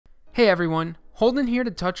Hey everyone, Holden here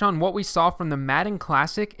to touch on what we saw from the Madden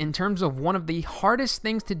Classic in terms of one of the hardest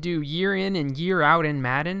things to do year in and year out in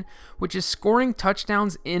Madden, which is scoring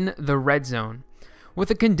touchdowns in the red zone. With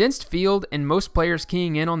a condensed field and most players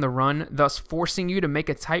keying in on the run, thus forcing you to make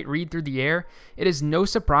a tight read through the air, it is no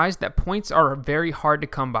surprise that points are very hard to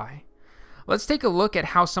come by. Let's take a look at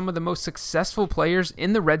how some of the most successful players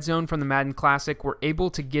in the red zone from the Madden Classic were able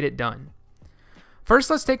to get it done.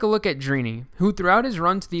 First, let's take a look at Drini, who throughout his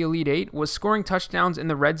run to the Elite 8 was scoring touchdowns in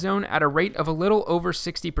the red zone at a rate of a little over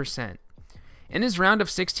 60%. In his round of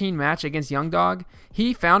 16 match against Young Dog,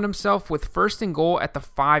 he found himself with first and goal at the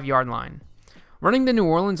 5-yard line. Running the New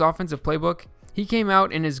Orleans offensive playbook, he came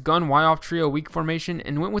out in his gun Y-off trio weak formation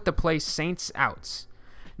and went with the play Saints outs.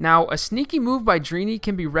 Now, a sneaky move by Drini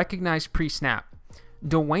can be recognized pre-snap.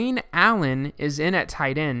 Dwayne Allen is in at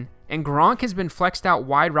tight end, and Gronk has been flexed out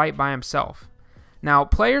wide right by himself. Now,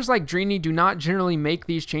 players like Drini do not generally make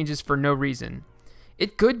these changes for no reason.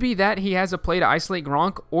 It could be that he has a play to isolate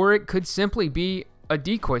Gronk, or it could simply be a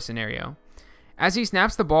decoy scenario. As he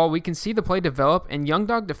snaps the ball, we can see the play develop, and Young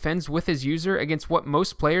Dog defends with his user against what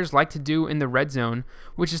most players like to do in the red zone,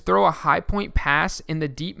 which is throw a high point pass in the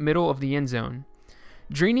deep middle of the end zone.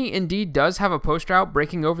 Drini indeed does have a post route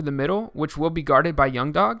breaking over the middle, which will be guarded by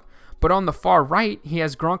Young Dog, but on the far right, he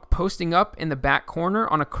has Gronk posting up in the back corner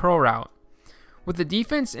on a curl route. With the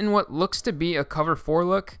defense in what looks to be a cover 4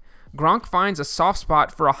 look, Gronk finds a soft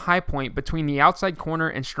spot for a high point between the outside corner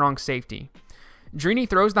and strong safety. Drini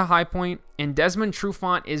throws the high point, and Desmond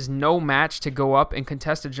Trufant is no match to go up and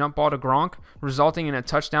contest a jump ball to Gronk, resulting in a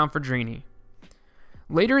touchdown for Drini.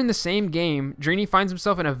 Later in the same game, Drini finds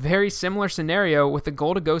himself in a very similar scenario with a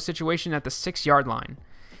goal-to-go situation at the 6-yard line.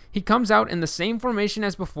 He comes out in the same formation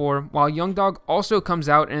as before, while Young Dog also comes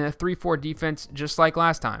out in a 3-4 defense just like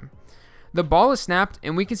last time. The ball is snapped,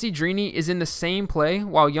 and we can see Drini is in the same play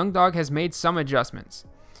while Young Dog has made some adjustments.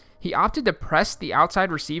 He opted to press the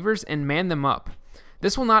outside receivers and man them up.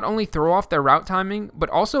 This will not only throw off their route timing, but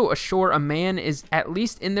also assure a man is at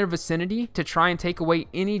least in their vicinity to try and take away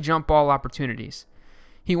any jump ball opportunities.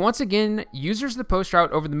 He once again uses the post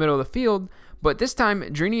route over the middle of the field, but this time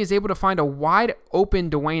Drini is able to find a wide open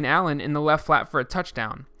Dwayne Allen in the left flat for a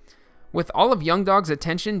touchdown. With all of Young Dog's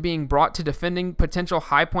attention being brought to defending potential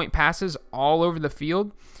high point passes all over the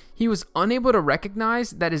field, he was unable to recognize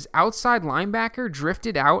that his outside linebacker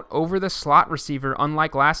drifted out over the slot receiver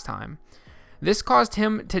unlike last time. This caused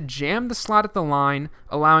him to jam the slot at the line,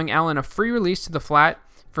 allowing Allen a free release to the flat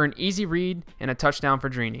for an easy read and a touchdown for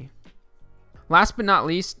Drini. Last but not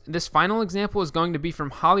least, this final example is going to be from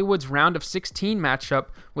Hollywood's round of 16 matchup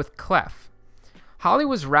with Clef. Holly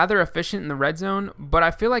was rather efficient in the red zone, but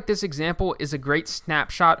I feel like this example is a great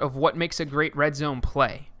snapshot of what makes a great red zone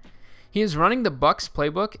play. He is running the Bucs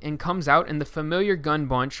playbook and comes out in the familiar gun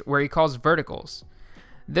bunch where he calls verticals.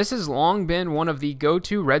 This has long been one of the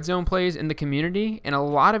go-to red zone plays in the community, and a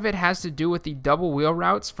lot of it has to do with the double wheel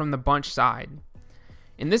routes from the bunch side.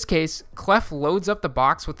 In this case, Clef loads up the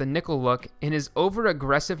box with a nickel look, and his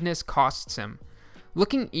over-aggressiveness costs him.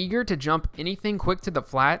 Looking eager to jump anything quick to the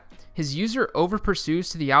flat, his user over-pursues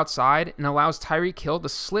to the outside and allows Tyreek Hill to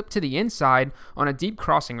slip to the inside on a deep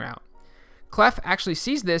crossing route. Clef actually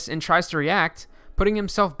sees this and tries to react, putting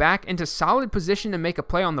himself back into solid position to make a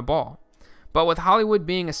play on the ball. But with Hollywood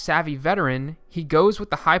being a savvy veteran, he goes with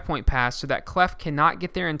the high point pass so that Clef cannot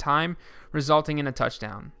get there in time, resulting in a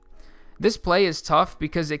touchdown. This play is tough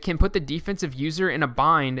because it can put the defensive user in a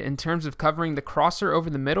bind in terms of covering the crosser over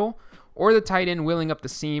the middle or the tight end wheeling up the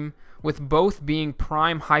seam, with both being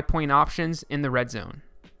prime high point options in the red zone.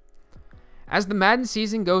 As the Madden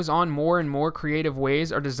season goes on, more and more creative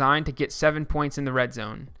ways are designed to get 7 points in the red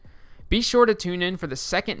zone. Be sure to tune in for the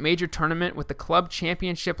second major tournament with the Club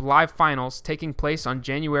Championship Live Finals taking place on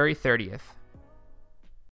January 30th.